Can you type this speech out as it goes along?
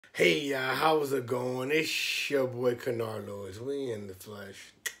Hey, how's it going? It's your boy Canarlos. We in the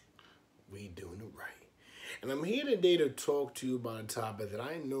flesh. We doing it right. And I'm here today to talk to you about a topic that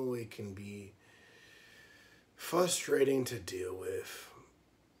I know it can be frustrating to deal with.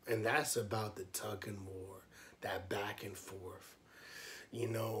 And that's about the tug and war, that back and forth. You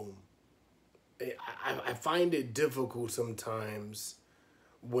know, I find it difficult sometimes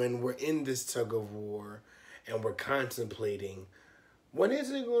when we're in this tug of war and we're contemplating, when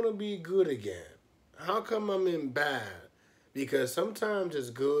is it going to be good again? How come I'm in bad? Because sometimes it's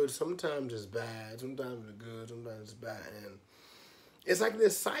good, sometimes it's bad, sometimes it's good, sometimes it's bad. And it's like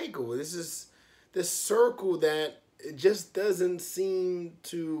this cycle. This is this circle that it just doesn't seem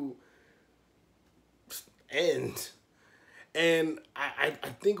to end. And I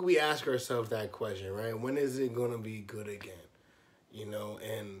think we ask ourselves that question, right? When is it going to be good again?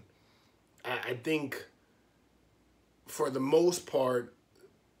 And I think for the most part,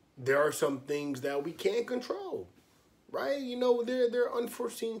 there are some things that we can't control, right? There are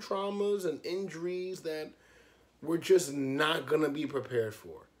unforeseen traumas and injuries that we're just not gonna be prepared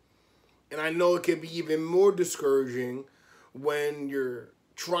for. And I know it can be even more discouraging when you're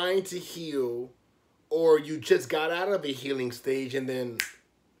trying to heal or you just got out of a healing stage and then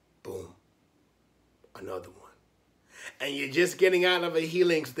boom, another one. And you're just getting out of a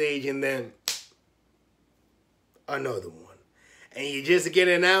healing stage and then another one. And you're just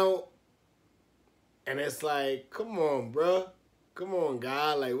getting out and it's like, come on, bruh. Come on,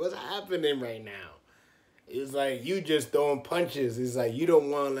 God. Like, what's happening right now? It's like you just throwing punches. It's like you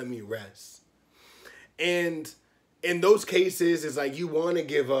don't want to let me rest. And in those cases, it's like you want to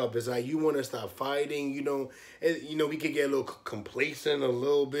give up. It's like you want to stop fighting. We could get a little complacent a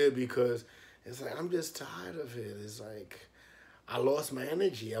little bit because it's like I'm just tired of it. It's like I lost my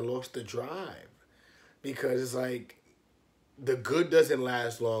energy. I lost the drive because it's like the good doesn't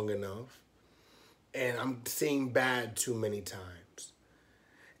last long enough. And I'm seeing bad too many times.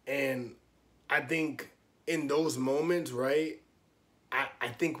 And I think in those moments, right, I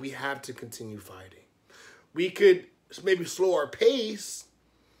think we have to continue fighting. We could maybe slow our pace,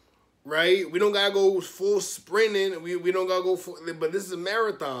 right? We don't got to go full sprinting. We don't got to go full, but this is a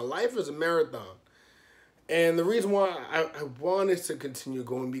marathon. Life is a marathon. And the reason why I wanted to continue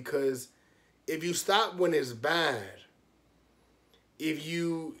going because if you stop when it's bad, if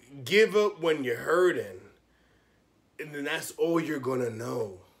you give up when you're hurting, and then that's all you're gonna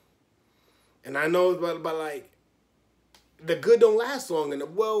know. And I know about like the good don't last long enough.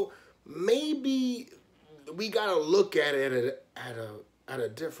 Well, maybe we gotta look at it at a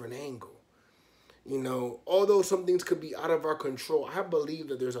different angle. Although some things could be out of our control, I believe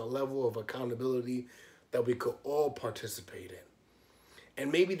that there's a level of accountability that we could all participate in.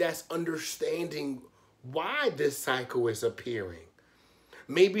 And maybe that's understanding why this cycle is appearing.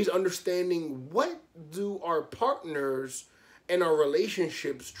 Maybe it's understanding what do our partners and our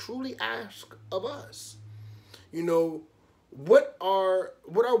relationships truly ask of us. What are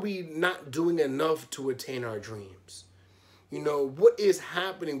we not doing enough to attain our dreams? What is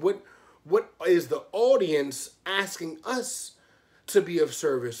happening? What is the audience asking us to be of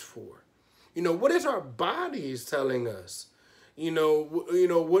service for? What is our bodies telling us?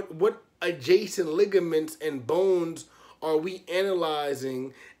 What adjacent ligaments and bones are we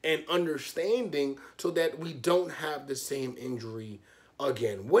analyzing and understanding so that we don't have the same injury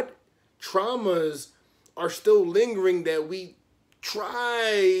again? What traumas are still lingering that we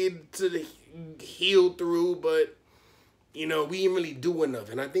tried to heal through, but we didn't really do enough?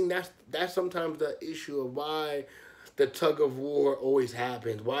 And I think that's sometimes the issue of why the tug of war always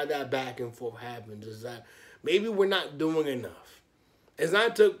happens, why that back and forth happens, is that maybe we're not doing enough. It's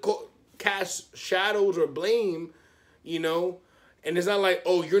not to cast shadows or blame, and it's not like,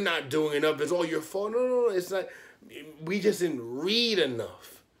 oh, you're not doing enough, it's all your fault. No. It's like we just didn't read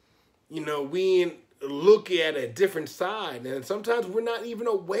enough. We didn't look at a different side, and sometimes we're not even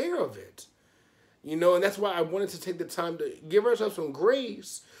aware of it. And that's why I wanted to take the time to give ourselves some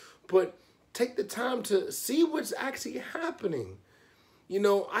grace, but take the time to see what's actually happening.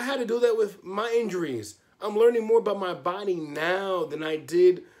 I had to do that with my injuries. I'm learning more about my body now than I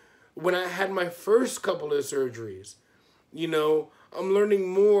did when I had my first couple of surgeries. I'm learning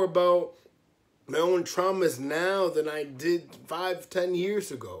more about my own traumas now than I did 5-10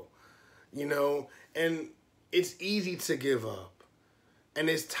 years ago. And it's easy to give up. And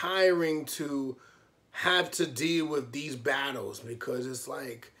it's tiring to have to deal with these battles because it's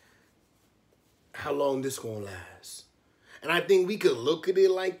like, how long this gonna last? And I think we could look at it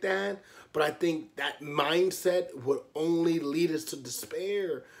like that, but I think that mindset would only lead us to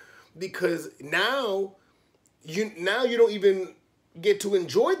despair because now you don't even get to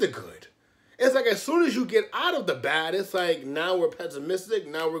enjoy the good. It's like as soon as you get out of the bad, it's like now we're pessimistic.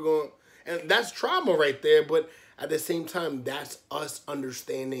 Now we're going, and that's trauma right there. But at the same time, that's us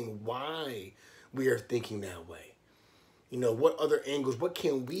understanding why we are thinking that way. You know, what other angles, what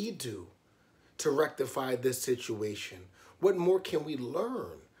can we do to rectify this situation? What more can we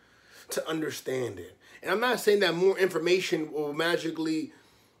learn to understand it? And I'm not saying that more information will magically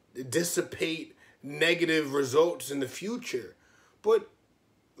dissipate negative results in the future, but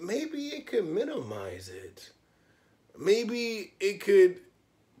maybe it could minimize it. Maybe it could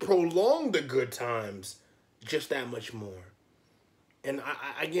prolong the good times just that much more. And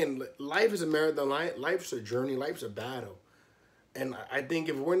again, life is a marathon. Life's a journey. Life's a battle. And I think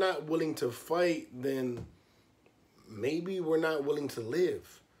if we're not willing to fight, then maybe we're not willing to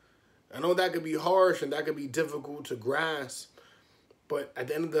live. I know that could be harsh and that could be difficult to grasp, but at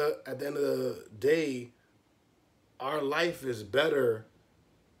the end of the day, our life is better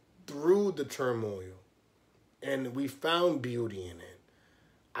through the turmoil, and we found beauty in it.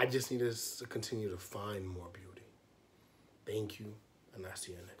 I just need us to continue to find more beauty. Thank you, and I'll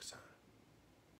see you next time.